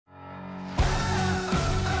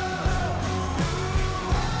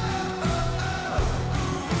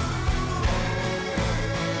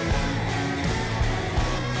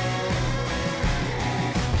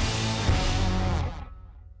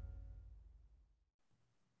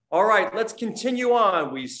All right, let's continue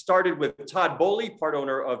on. We started with Todd Boehly, part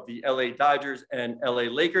owner of the LA Dodgers and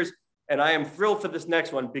LA Lakers. And I am thrilled for this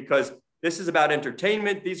next one because this is about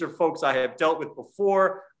entertainment. These are folks I have dealt with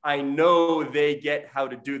before. I know they get how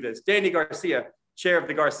to do this. Dany Garcia, chair of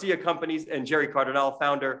the Garcia Companies, and Gerry Cardinale,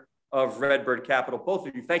 founder of RedBird Capital. Both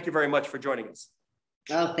of you, thank you very much for joining us.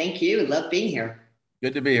 Oh, thank you. Love being here.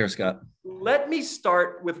 Good to be here, Scott. Let me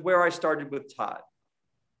start with where I started with Todd,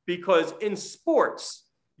 because in sports,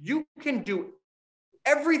 you can do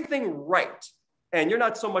everything right. And you're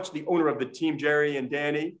not so much the owner of the team, Gerry and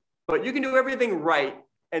Dany, but you can do everything right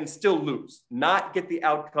and still lose, not get the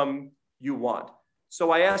outcome you want. So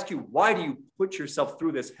I ask you, why do you put yourself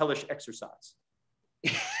through this hellish exercise?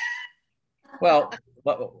 Well,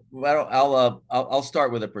 I'll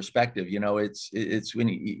start with a perspective. You know, it's when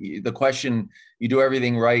the question, you do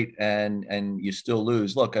everything right and you still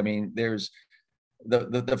lose. Look, I mean, there's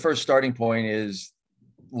the first starting point is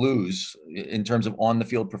lose in terms of on the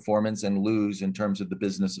field performance and lose in terms of the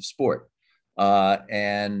business of sport.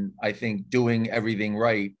 And I think doing everything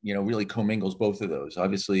right, you know, really commingles both of those.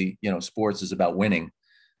 Obviously, you know, sports is about winning.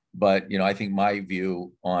 But, you know, I think my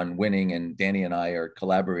view on winning, and Dany and I are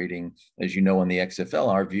collaborating, as you know, on the XFL,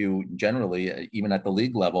 our view generally, even at the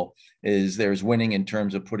league level, is there's winning in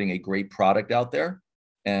terms of putting a great product out there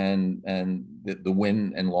and the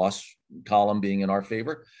win and loss column being in our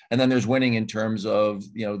favor. And then there's winning in terms of,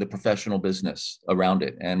 you know, the professional business around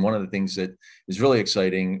it. And one of the things that is really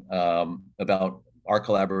exciting about our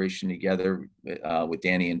collaboration together with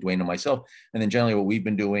Dany and Dwayne and myself, and then generally what we've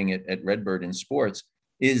been doing at RedBird in sports,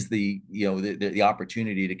 is the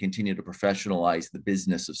opportunity to continue to professionalize the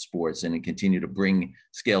business of sports and to continue to bring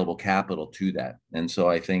scalable capital to that. And so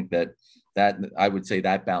I think that I would say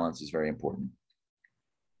that balance is very important.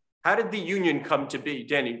 How did the union come to be?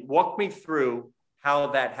 Dany, walk me through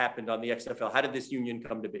how that happened on the XFL. How did this union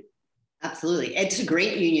come to be? Absolutely. It's a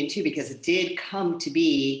great union too, because it did come to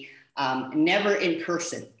be never in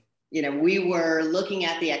person. You know, we were looking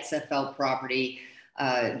at the XFL property.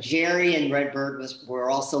 Gerry and RedBird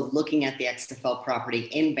were also looking at the XFL property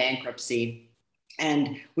in bankruptcy.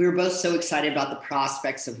 And we were both so excited about the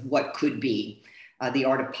prospects of what could be the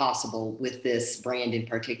art of possible with this brand in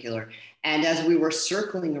particular. And as we were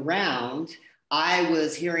circling around, I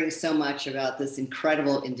was hearing so much about this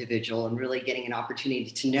incredible individual and really getting an opportunity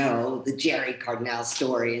to know the Gerry Cardinale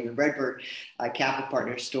story and the RedBird Capital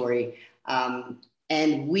Partners story.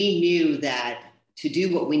 And we knew that to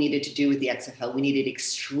do what we needed to do with the XFL, we needed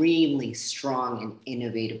extremely strong and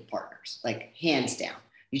innovative partners, like hands down.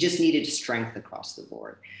 You just needed strength across the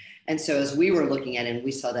board. And so as we were looking at it, and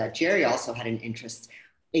we saw that Gerry also had an interest,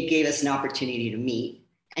 it gave us an opportunity to meet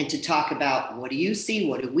and to talk about, what do you see?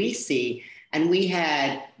 What do we see? And we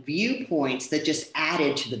had viewpoints that just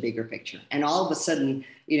added to the bigger picture. And all of a sudden,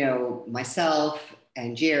 you know, myself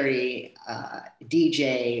and Gerry,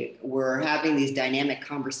 DJ, were having these dynamic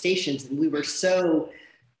conversations, and we were so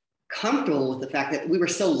comfortable with the fact that we were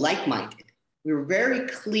so like-minded. We were very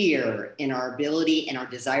clear in our ability and our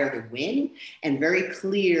desire to win, and very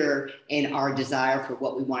clear in our desire for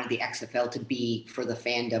what we wanted the XFL to be for the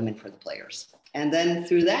fandom and for the players. And then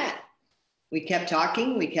through that, we kept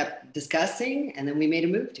talking, we kept discussing, and then we made a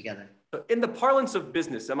move together. In the parlance of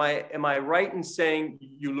business, am I right in saying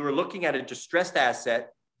you were looking at a distressed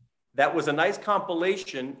asset that was a nice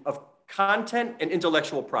compilation of content and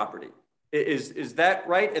intellectual property? Is that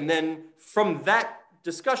right? And then from that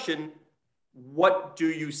discussion, what do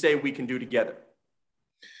you say we can do together?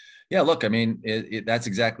 Yeah, look, I mean, that's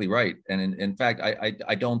exactly right. And in fact,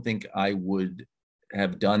 I don't think I would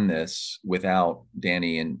have done this without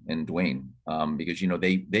Dany and Dwayne, because, you know,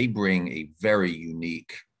 they bring a very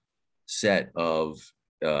unique set of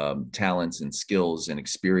talents and skills and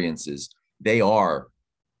experiences. They are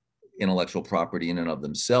intellectual property in and of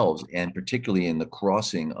themselves, and particularly in the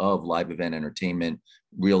crossing of live event entertainment,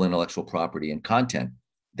 real intellectual property and content.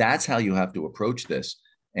 That's how you have to approach this.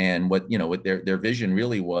 And what their vision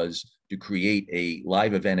really was to create a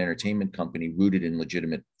live event entertainment company rooted in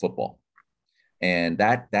legitimate football. And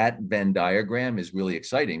that Venn diagram is really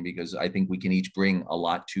exciting, because I think we can each bring a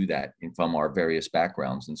lot to that from our various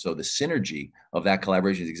backgrounds. And so the synergy of that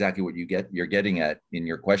collaboration is exactly what you're getting at in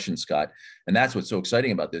your question, Scott. And that's what's so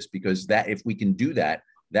exciting about this, because that if we can do that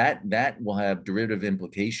will have derivative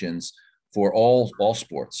implications for all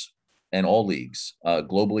sports and all leagues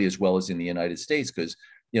globally, as well as in the United States, because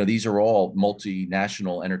these are all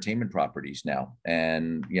multinational entertainment properties now.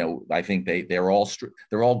 And, I think they're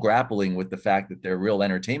all grappling with the fact that they're real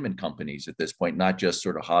entertainment companies at this point, not just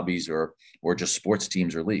sort of hobbies or just sports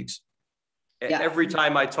teams or leagues. Yeah. Every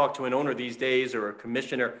time I talk to an owner these days or a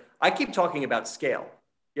commissioner, I keep talking about scale.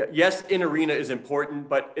 Yeah, yes, in arena is important,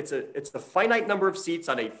 but it's a finite number of seats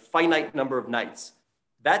on a finite number of nights.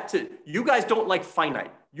 You guys don't like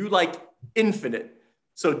finite, you like infinite.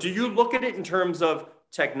 So do you look at it in terms of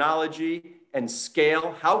technology and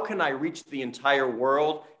scale? How can I reach the entire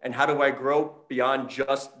world, and how do I grow beyond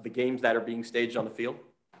just the games that are being staged on the field?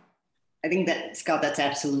 I think that, Scott, that's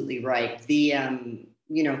absolutely right. When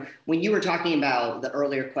you were talking about the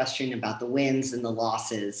earlier question about the wins and the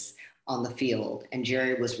losses on the field, and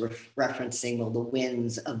Gerry was referencing, well, the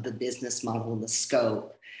wins of the business model and the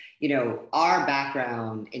scope, our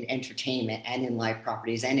background in entertainment and in live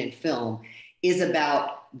properties and in film is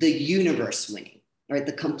about the universe winning, right?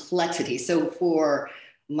 The complexity. So for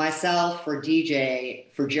myself, for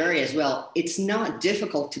DJ, for Gerry as well, it's not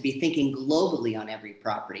difficult to be thinking globally on every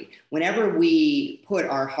property. Whenever we put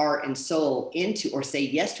our heart and soul into or say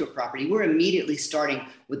yes to a property, we're immediately starting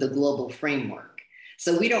with a global framework.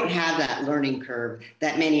 So we don't have that learning curve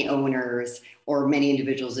that many owners or many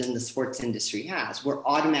individuals in the sports industry has. We're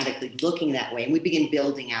automatically looking that way, and we begin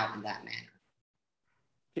building out in that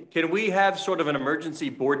manner. Can we have sort of an emergency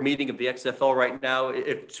board meeting of the XFL right now?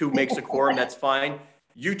 If two makes a quorum, that's fine.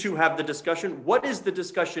 You two have the discussion. What is the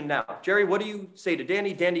discussion now? Gerry, what do you say to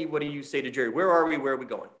Dany? Dany, what do you say to Gerry? Where are we? Where are we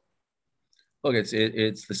going? Look,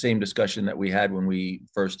 it's the same discussion that we had when we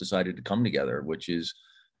first decided to come together, which is,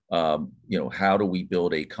 how do we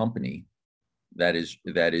build a company that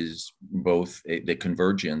is both the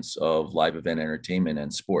convergence of live event entertainment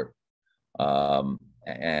and sport.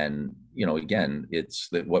 And again, it's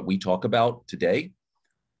that what we talk about today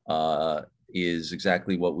is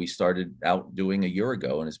exactly what we started out doing a year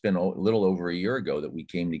ago, and it's been a little over a year ago that we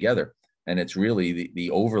came together. And it's really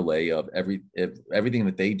the overlay of everything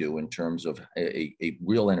that they do in terms of a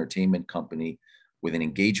real entertainment company with an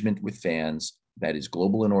engagement with fans that is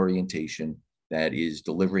global in orientation, that is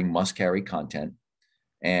delivering must-carry content.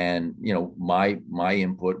 And my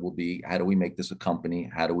input will be, how do we make this a company?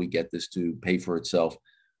 How do we get this to pay for itself?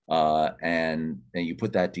 And you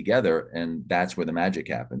put that together, and that's where the magic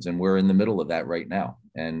happens. And we're in the middle of that right now.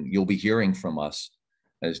 And you'll be hearing from us,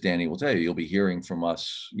 as Dany will tell you, you'll be hearing from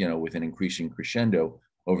us, with an increasing crescendo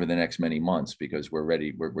over the next many months, because we're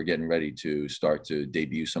ready. We're getting ready to start to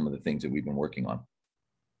debut some of the things that we've been working on.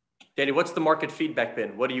 Dany, what's the market feedback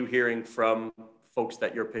been? What are you hearing from folks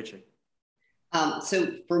that you're pitching?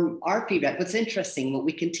 So from our feedback, what's interesting, what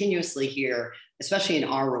we continuously hear, especially in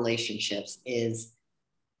our relationships, is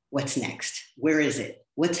what's next? Where is it?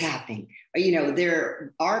 What's happening?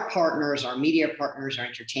 Our partners, our media partners, our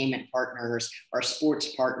entertainment partners, our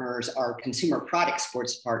sports partners, our consumer product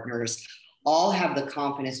sports partners, all have the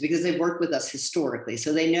confidence because they've worked with us historically.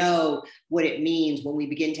 So they know what it means when we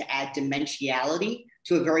begin to add dimensionality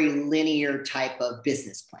to a very linear type of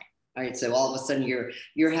business plan. All right, so all of a sudden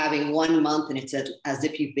you're having 1 month and it's as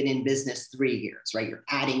if you've been in business 3 years, right? You're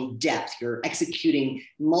adding depth, you're executing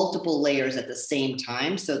multiple layers at the same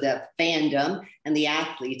time, so that fandom and the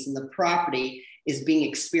athletes and the property is being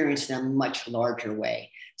experienced in a much larger way.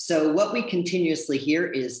 So what we continuously hear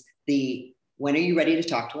is when are you ready to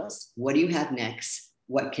talk to us? What do you have next?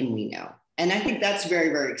 What can we know? And I think that's very,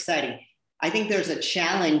 very exciting. I think there's a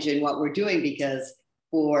challenge in what we're doing because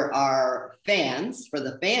for our fans, for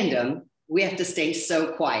the fandom, we have to stay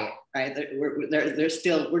so quiet, right?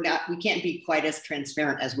 We can't be quite as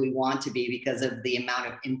transparent as we want to be because of the amount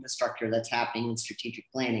of infrastructure that's happening in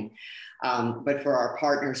strategic planning. But for our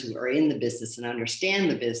partners who are in the business and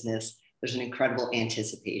understand the business, there's an incredible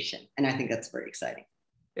anticipation. And I think that's very exciting.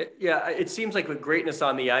 It seems like with greatness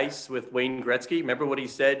on the ice with Wayne Gretzky, remember what he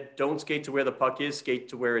said, don't skate to where the puck is, skate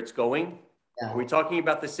to where it's going. Yeah. Are we talking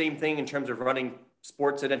about the same thing in terms of running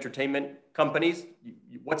sports and entertainment companies?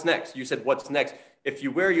 What's next? You said, what's next? If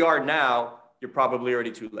you're where you are now, you're probably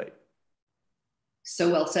already too late.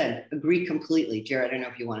 So well said. Agree completely. Gerry, I don't know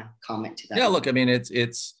if you want to comment to that. Yeah, look, I mean,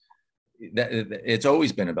 it's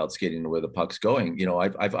always been about skating to where the puck's going.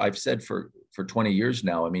 I've said for 20 years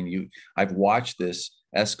now, I mean, I've watched this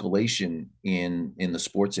escalation in the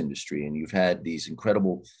sports industry, and you've had these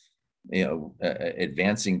incredible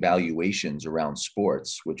advancing valuations around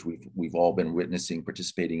sports, which we've all been witnessing,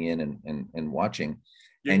 participating in, and watching.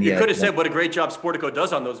 And you could have said what a great job Sportico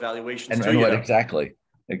does on those valuations. Exactly.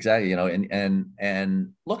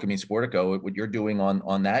 And look, I mean, Sportico, what you're doing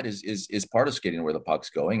on that is part of skating where the puck's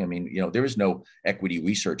going. I mean, there is no equity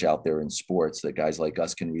research out there in sports that guys like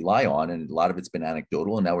us can rely on, and a lot of it's been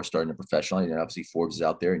anecdotal. And now we're starting to professionalize. And obviously, Forbes is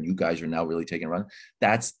out there, and you guys are now really taking a run.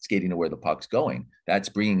 That's skating to where the puck's going. That's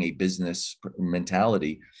bringing a business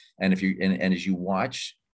mentality. And as you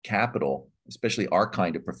watch capital, especially our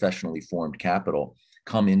kind of professionally formed capital,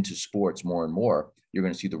 come into sports more and more, You're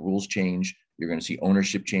going to see the rules change. You're going to see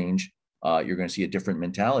ownership change. You're going to see a different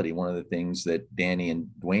mentality. One of the things that Dany and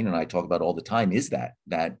Dwayne and I talk about all the time is that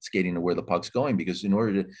skating to where the puck's going, because in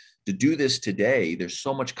order to do this today, there's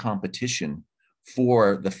so much competition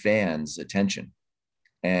for the fans' attention.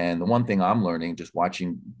 And the one thing I'm learning just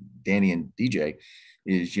watching Dany and DJ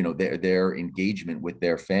is, their engagement with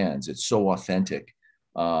their fans. It's so authentic.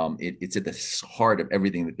 It's at the heart of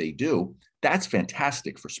everything that they do. That's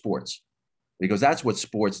fantastic for sports, because that's what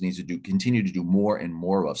sports needs to do, continue to do more and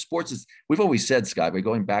more of. Sports is, we've always said, Scott, by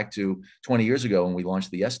going back to 20 years ago when we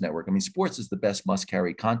launched the Yes Network, I mean, sports is the best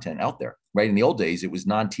must-carry content out there, right? In the old days, it was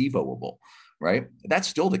non-TiVoable, right? That's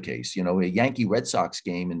still the case. A Yankee Red Sox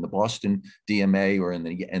game in the Boston DMA or in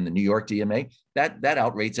the New York DMA, that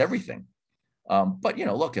outrates everything. But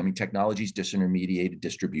look, I mean, technology's disintermediated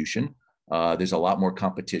distribution. There's a lot more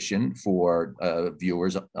competition for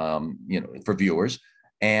viewers, for viewers,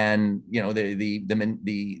 and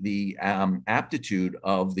the aptitude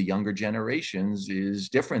of the younger generations is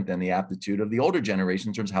different than the aptitude of the older generation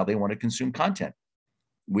in terms of how they want to consume content.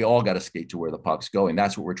 We all got to skate to where the puck's going.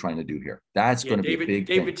 That's what we're trying to do here. That's going to be a big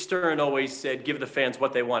thing. David Stern always said, give the fans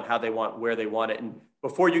what they want, how they want, where they want it. And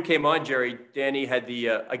before you came on, Gerry, Dany had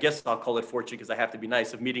the, I guess I'll call it fortune because I have to be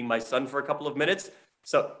nice, of meeting my son for a couple of minutes.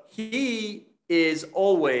 So he is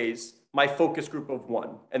always my focus group of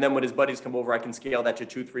one. And then when his buddies come over, I can scale that to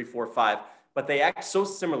 2, 3, 4, 5. But they act so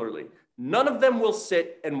similarly. None of them will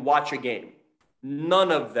sit and watch a game.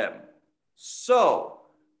 None of them. So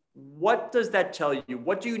what does that tell you?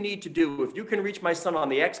 What do you need to do? If you can reach my son on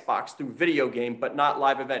the Xbox through video game, but not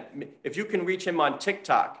live event, if you can reach him on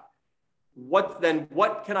TikTok, what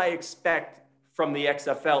can I expect from the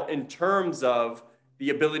XFL in terms of the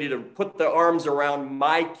ability to put the arms around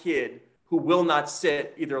my kid who will not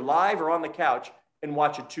sit either live or on the couch and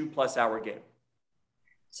watch a 2+ hour game?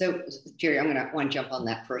 So, Gerry, I'm going to want to jump on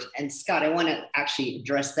that first. And Scott, I want to actually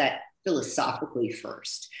address that philosophically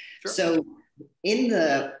first. Sure. So in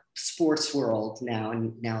the sports world now,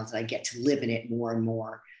 and now as I get to live in it more and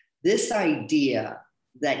more, this idea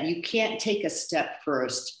that you can't take a step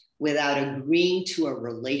first without agreeing to a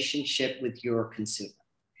relationship with your consumer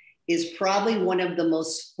is probably one of the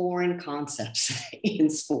most foreign concepts in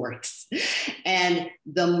sports. And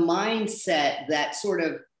the mindset that sort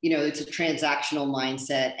of, it's a transactional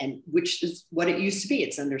mindset, and which is what it used to be.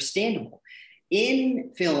 It's understandable.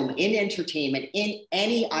 In film, in entertainment, in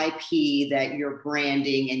any IP that you're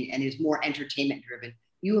branding and is more entertainment driven,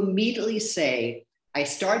 you immediately say, I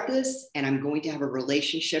start this and I'm going to have a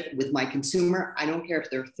relationship with my consumer. I don't care if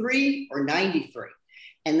they're 3 or 93.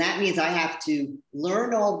 And that means I have to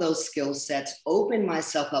learn all those skill sets, open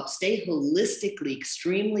myself up, stay holistically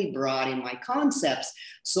extremely broad in my concepts.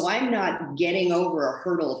 So I'm not getting over a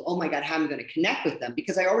hurdle of, oh my God, how am I going to connect with them?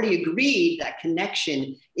 Because I already agreed that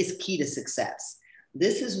connection is key to success.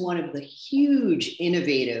 This is one of the huge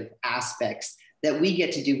innovative aspects that we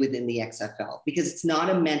get to do within the XFL, because it's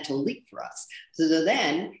not a mental leap for us. So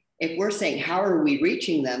then if we're saying, how are we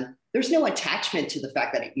reaching them? There's no attachment to the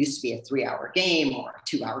fact that it used to be a 3-hour game or a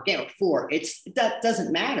 2-hour game or 4. That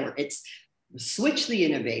doesn't matter. It's switch the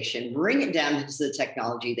innovation, bring it down to the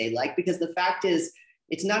technology they like, because the fact is,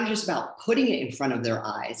 it's not just about putting it in front of their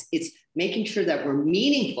eyes. It's making sure that we're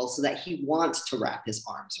meaningful so that he wants to wrap his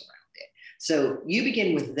arms around it. So you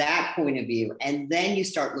begin with that point of view, and then you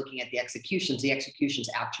start looking at the executions. The executions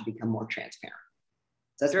actually become more transparent.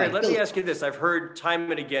 So Gerry, let me ask you this. I've heard time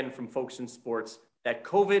and again from folks in sports that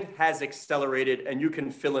COVID has accelerated, and you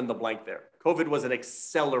can fill in the blank there. COVID was an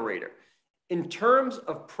accelerator. In terms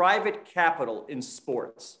of private capital in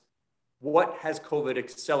sports, what has COVID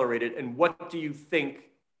accelerated, and what do you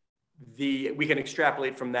think we can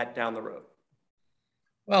extrapolate from that down the road?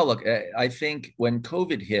 Well, look, I think when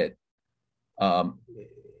COVID hit,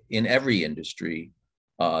 in every industry,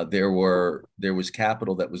 there was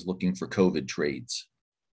capital that was looking for COVID trades.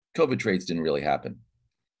 COVID trades didn't really happen.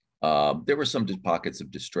 There were some pockets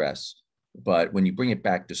of distress, but when you bring it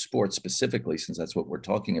back to sports specifically, since that's what we're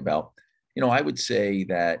talking about, I would say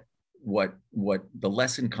that what the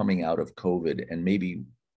lesson coming out of COVID, and maybe,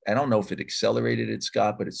 I don't know if it accelerated it,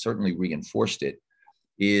 Scott, but it certainly reinforced it,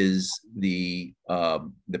 is the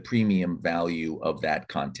premium value of that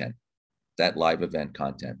content, that live event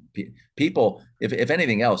content. People, if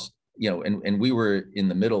anything else, and we were in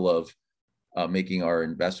the middle of making our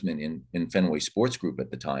investment in Fenway Sports Group at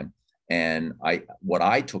the time. And what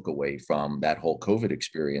I took away from that whole COVID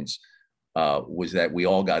experience was that we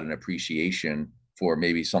all got an appreciation for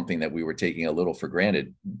maybe something that we were taking a little for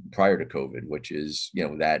granted prior to COVID, which is,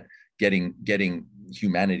 that getting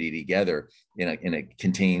humanity together in a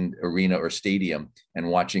contained arena or stadium and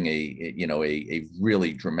watching a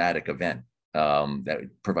really dramatic event that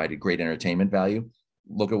provided great entertainment value.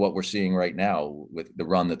 Look at what we're seeing right now with the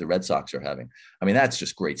run that the Red Sox are having. I mean, that's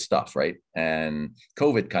just great stuff, right? And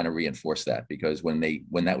COVID kind of reinforced that, because when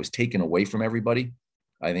that was taken away from everybody,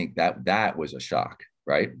 I think that was a shock,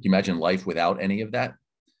 right? Can you imagine life without any of that?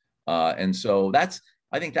 And so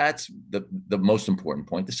I think that's the most important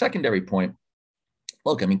point. The secondary point,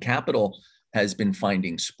 look, I mean, capital has been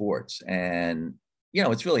finding sports, and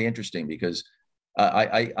it's really interesting because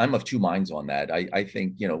I'm of two minds on that. I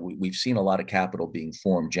think, we've seen a lot of capital being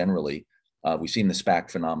formed generally. We've seen the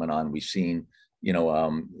SPAC phenomenon. We've seen,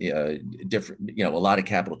 different, a lot of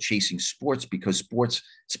capital chasing sports, because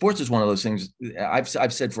sports is one of those things.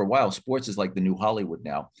 I've said for a while, sports is like the new Hollywood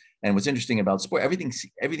now. And what's interesting about sport, everything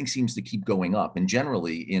seems to keep going up. And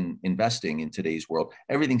generally in investing in today's world,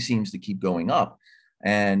 everything seems to keep going up.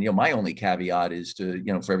 And, my only caveat is to,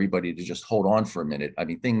 for everybody to just hold on for a minute. I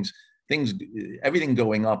mean, everything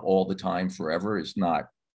going up all the time forever is not,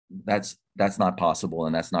 that's not possible.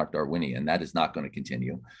 And that's not Darwinian. That is not going to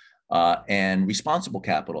continue. And responsible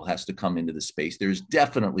capital has to come into the space. There's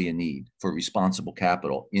definitely a need for responsible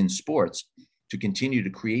capital in sports to continue to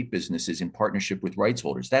create businesses in partnership with rights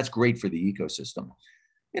holders. That's great for the ecosystem.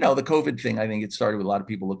 The COVID thing, I think it started with a lot of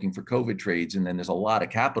people looking for COVID trades, and then there's a lot of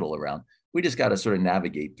capital around. We just got to sort of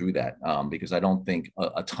navigate through that, because I don't think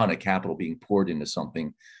a ton of capital being poured into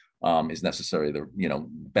something is necessarily the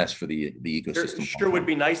best for the ecosystem. Sure would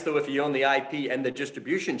be nice though if you own the IP and the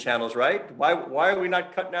distribution channels, right? Why are we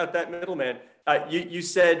not cutting out that middleman? You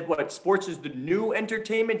said what, sports is the new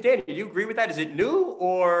entertainment? Dany, do you agree with that? Is it new,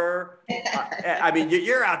 or I mean,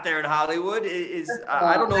 you're out there in Hollywood.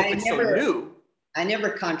 I don't know if it's so new. I never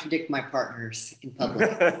contradict my partners in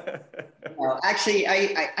public. Actually,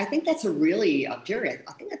 I think that's a really, Gerry,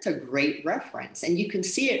 I think that's a great reference, and you can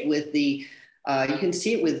see it with the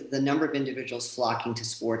number of individuals flocking to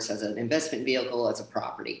sports as an investment vehicle, as a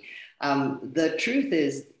property. The truth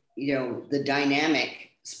is,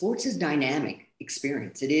 sports is dynamic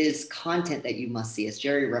experience. It is content that you must see, as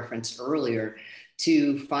Gerry referenced earlier,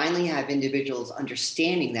 to finally have individuals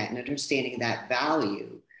understanding that and understanding that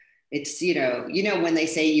value. It's, when they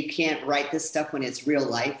say you can't write this stuff when it's real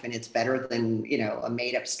life and it's better than, a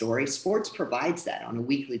made up story, sports provides that on a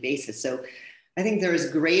weekly basis. So I think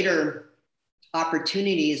there's greater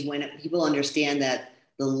opportunities when people understand that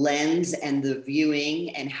the lens and the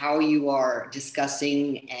viewing and how you are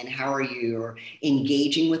discussing and how are you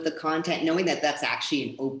engaging with the content, knowing that that's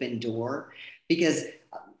actually an open door. Because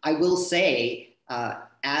I will say,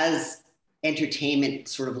 as entertainment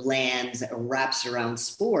sort of lands or wraps around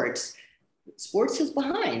sports is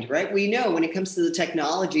behind, right? We know when it comes to the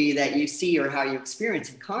technology that you see or how you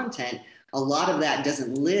experience in content, a lot of that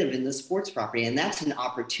doesn't live in the sports property, and that's an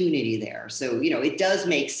opportunity there. So, it does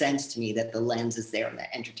make sense to me that the lens is there and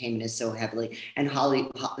that entertainment is so heavily, and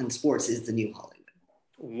sports is the new Hollywood.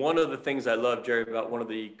 One of the things I love, Gerry, about one of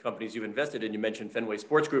the companies you've invested in, you mentioned Fenway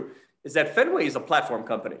Sports Group, is that Fenway is a platform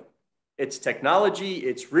company. It's technology,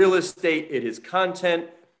 it's real estate, it is content.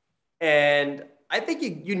 And I think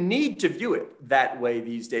you need to view it that way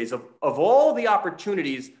these days. Of all the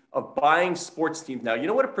opportunities of buying sports teams now, you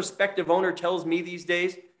know what a prospective owner tells me these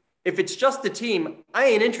days? If it's just a team, I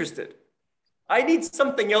ain't interested. I need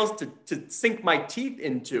something else to sink my teeth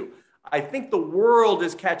into. I think the world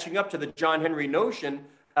is catching up to the John Henry notion,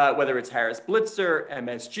 whether it's Harris Blitzer,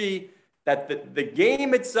 MSG, that the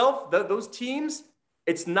game itself, those teams,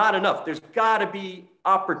 it's not enough. There's got to be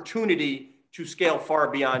opportunity to scale far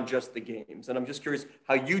beyond just the games. And I'm just curious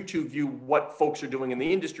how you two view what folks are doing in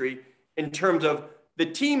the industry in terms of the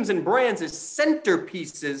teams and brands as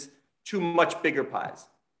centerpieces to much bigger pies.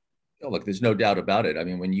 Oh, look, there's no doubt about it. I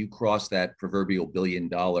mean, when you cross that proverbial $1 billion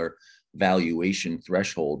valuation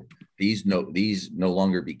threshold, these no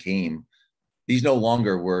longer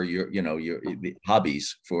were your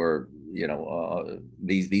hobbies for,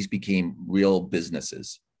 these became real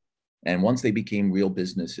businesses. And once they became real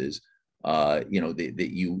businesses,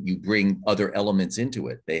 you bring other elements into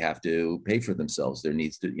it. They have to pay for themselves. There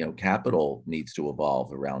needs to, capital needs to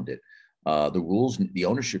evolve around it. The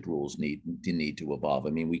ownership rules need to evolve.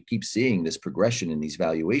 I mean, we keep seeing this progression in these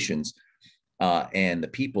valuations, and the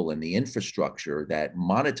people and the infrastructure that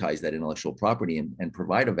monetize that intellectual property and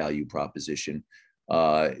provide a value proposition,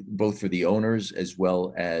 both for the owners as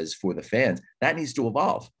well as for the fans, that needs to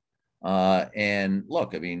evolve. And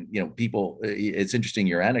look, I mean, people, it's interesting,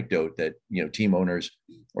 your anecdote that, team owners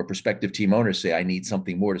or prospective team owners say, I need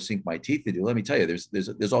something more to sink my teeth into. Let me tell you,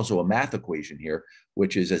 there's also a math equation here,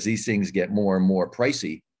 which is as these things get more and more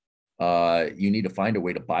pricey, you need to find a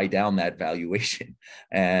way to buy down that valuation.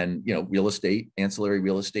 And, real estate, ancillary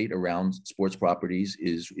real estate around sports properties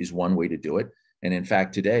is one way to do it. And in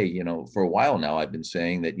fact, today, for a while now, I've been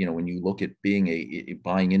saying that, when you look at being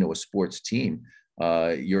buying into a sports team,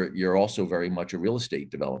 you're also very much a real estate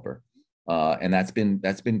developer. And that's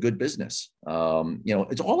been good business.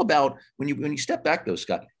 It's all about, when you step back though,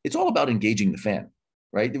 Scott, it's all about engaging the fan,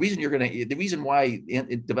 right? The reason why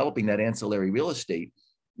developing that ancillary real estate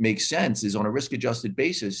makes sense is on a risk-adjusted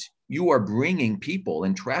basis, you are bringing people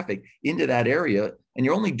and traffic into that area. And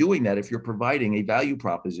you're only doing that if you're providing a value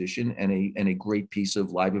proposition and a great piece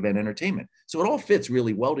of live event entertainment. So it all fits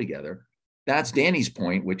really well together. That's Dany's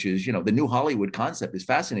point, which is, the new Hollywood concept is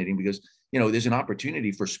fascinating because, there's an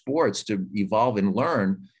opportunity for sports to evolve and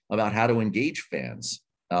learn about how to engage fans.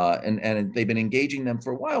 And they've been engaging them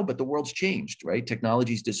for a while, but the world's changed, right?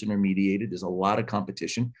 Technology's disintermediated. There's a lot of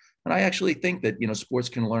competition. And I actually think that, sports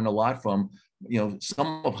can learn a lot from,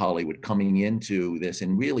 some of Hollywood coming into this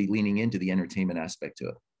and really leaning into the entertainment aspect to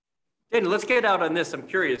it. Dany, let's get out on this. I'm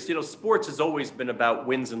curious, sports has always been about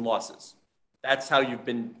wins and losses. That's how you've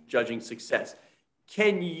been judging success.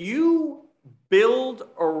 Can you build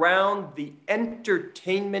around the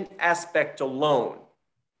entertainment aspect alone,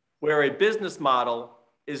 where a business model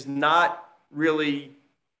is not really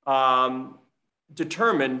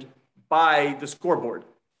determined by the scoreboard?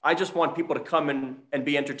 I just want people to come in and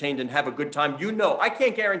be entertained and have a good time. I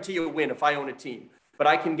can't guarantee a win if I own a team, but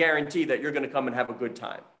I can guarantee that you're going to come and have a good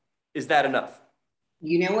time. Is that enough?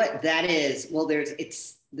 You know what that is? Well,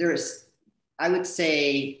 I would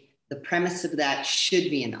say the premise of that should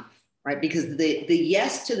be enough, right? Because the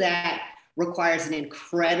yes to that requires an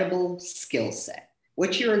incredible skill set.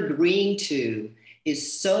 What you're agreeing to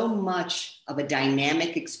is so much of a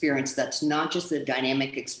dynamic experience that's not just a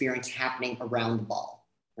dynamic experience happening around the ball,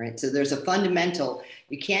 right? So there's a fundamental,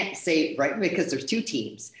 you can't say, right, because there's two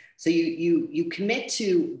teams. So you commit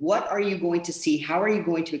to what are you going to see? How are you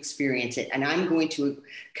going to experience it? And I'm going to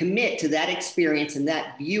commit to that experience and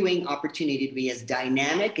that viewing opportunity to be as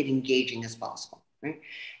dynamic and engaging as possible, right?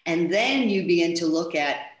 And then you begin to look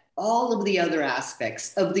at all of the other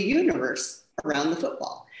aspects of the universe around the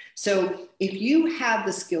football. So if you have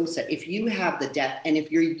the skill set, if you have the depth, and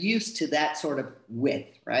if you're used to that sort of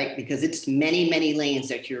width, right? Because it's many, many lanes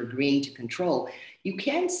that you're agreeing to control, you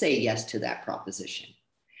can say yes to that proposition.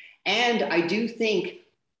 And I do think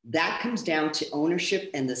that comes down to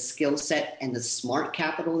ownership and the skill set and the smart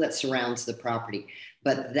capital that surrounds the property.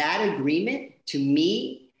 But that agreement, to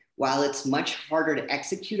me, while it's much harder to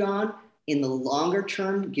execute on, in the longer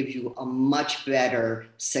term, gives you a much better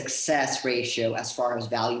success ratio as far as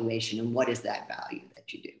valuation and what is that value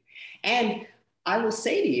that you do. And I will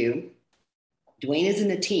say to you, Dwayne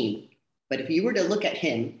isn't a team, but if you were to look at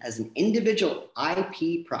him as an individual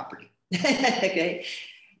IP property, okay,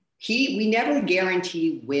 we never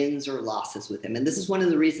guarantee wins or losses with him. And this is one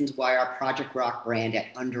of the reasons why our Project Rock brand at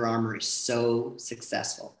Under Armour is so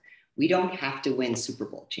successful. We don't have to win Super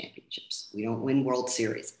Bowl championships. We don't win World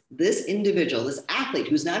Series. This individual, this athlete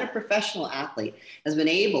who's not a professional athlete, has been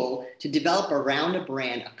able to develop around a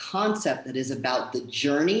brand, a concept that is about the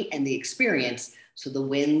journey and the experience. So the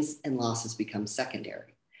wins and losses become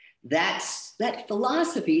secondary. That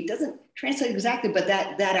philosophy doesn't translate exactly, but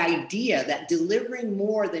that idea that delivering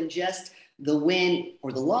more than just the win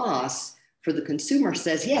or the loss for the consumer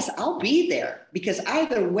says, yes, I'll be there because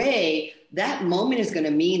either way, that moment is going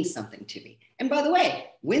to mean something to me. And by the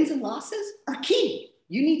way, wins and losses are key.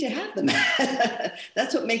 You need to have them.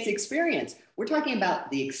 That's what makes experience. We're talking about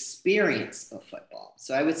the experience of football.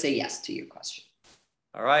 So I would say yes to your question.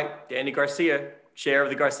 All right. Dany Garcia, chair of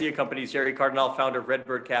the Garcia Companies, Gerry Cardinale, founder of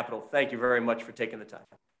RedBird Capital. Thank you very much for taking the time.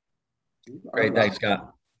 Great. Thanks,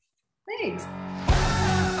 Scott. Thanks.